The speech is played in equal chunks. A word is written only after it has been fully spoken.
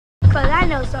I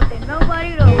know something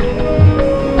nobody knows.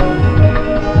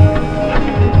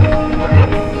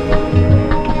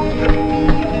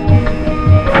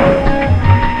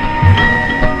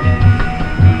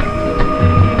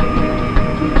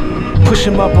 Push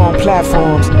them up on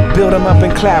platforms, build them up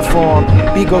and clap for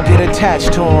them. Ego get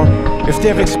attached to them. If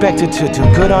they're expected to do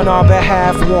good on our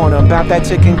behalf, warn them about that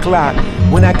ticking clock.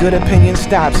 When that good opinion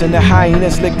stops and the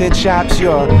hyenas lick their chops,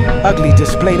 you're ugly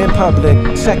displayed in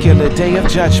public. Secular day of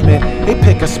judgment. They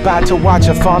pick a spot to watch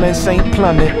a fallen saint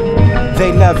plummet.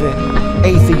 They love it.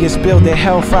 Atheists build their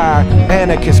hellfire.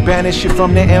 Anarchists banish you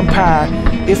from their empire.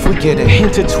 If we get a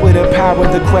hint of Twitter power,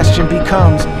 the question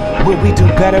becomes, will we do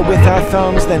better with our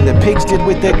thumbs than the pigs did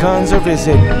with their guns? Or is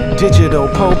it digital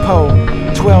po-po,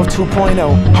 12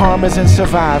 2.0, harmers and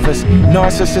survivors,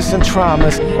 narcissists and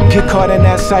traumas? Get caught in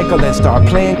that cycle and start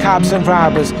playing cops and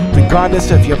robbers.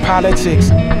 Regardless of your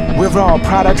politics, we're all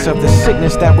products of the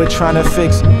sickness that we're trying to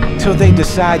fix. Till they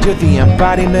decide you're the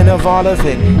embodiment of all of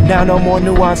it. Now no more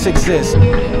nuance exists.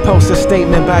 Post a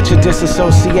statement about your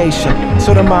disassociation,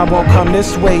 so the mob won't come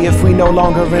this way if we no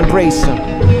longer embrace them.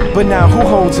 But now who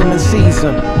holds them and sees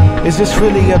them? Is this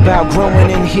really about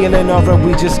growing and healing, or are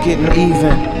we just getting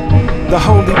even? The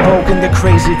holy broke and the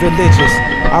crazy religious.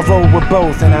 I roll with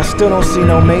both and I still don't see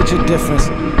no major difference.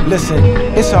 Listen,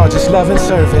 it's all just love and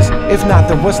service. If not,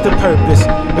 then what's the purpose?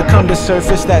 Become the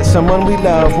surface that someone we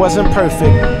love wasn't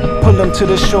perfect. Pull them to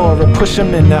the shore or push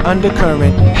them in the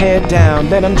undercurrent. Head down,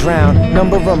 let them drown,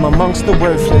 number them amongst the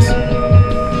worthless.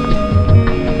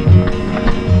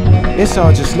 It's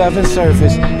all just love and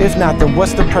service. If not, then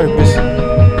what's the purpose?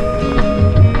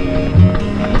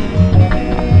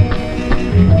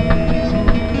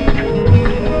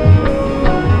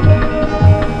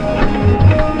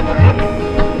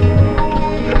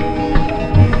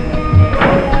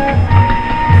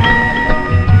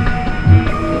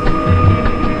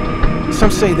 Some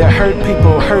say that hurt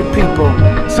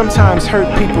people. Sometimes hurt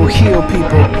people heal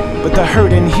people, but the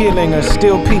hurt and healing are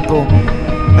still people.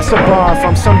 That's a bar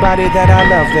from somebody that I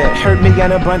love that hurt me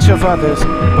and a bunch of others,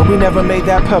 but we never made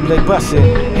that public. Bust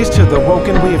it. Here's to the woke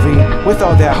and weary, with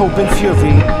all their hope and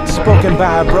fury, spoken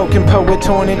by a broken poet,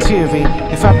 torn and teary.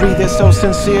 If I breathe it so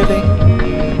sincerely,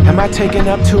 am I taking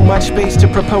up too much space to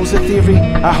propose a theory?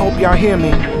 I hope y'all hear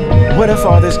me. What if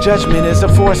all this judgment is a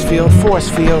force field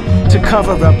to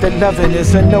cover up that loving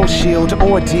is a no shield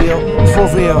ordeal? For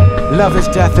real, love is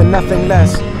death and nothing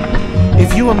less.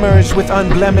 If you emerge with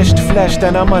unblemished flesh,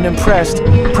 then I'm unimpressed.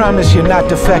 Promise you're not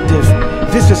defective.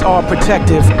 This is all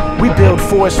protective. We build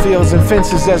force fields and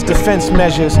fences as defense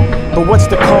measures. But what's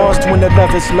the cost when the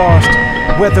love is lost?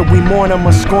 Whether we mourn them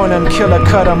or scorn them, kill or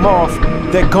cut them off,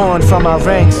 they're gone from our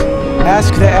ranks.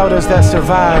 Ask the elders that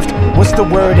survived, what's the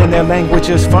word in their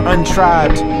languages for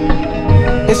untribed?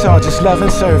 It's all just love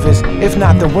and service. If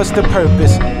not, then what's the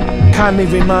purpose? Kindly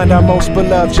remind our most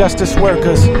beloved justice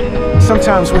workers.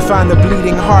 Sometimes we find the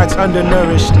bleeding hearts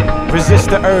undernourished. Resist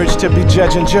the urge to be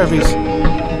judging juries.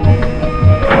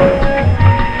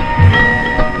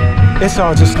 It's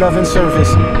all just love and service.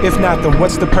 If not, then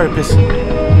what's the purpose?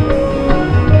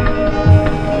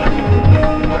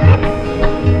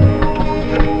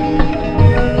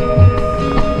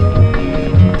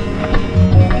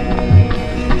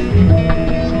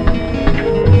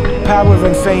 Power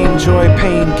and fame, joy,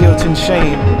 pain, guilt and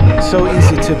shame. So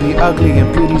easy to be ugly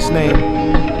in beauty's name.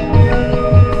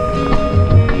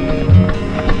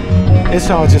 It's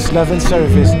all just love and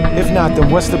service. If not, then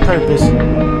what's the purpose?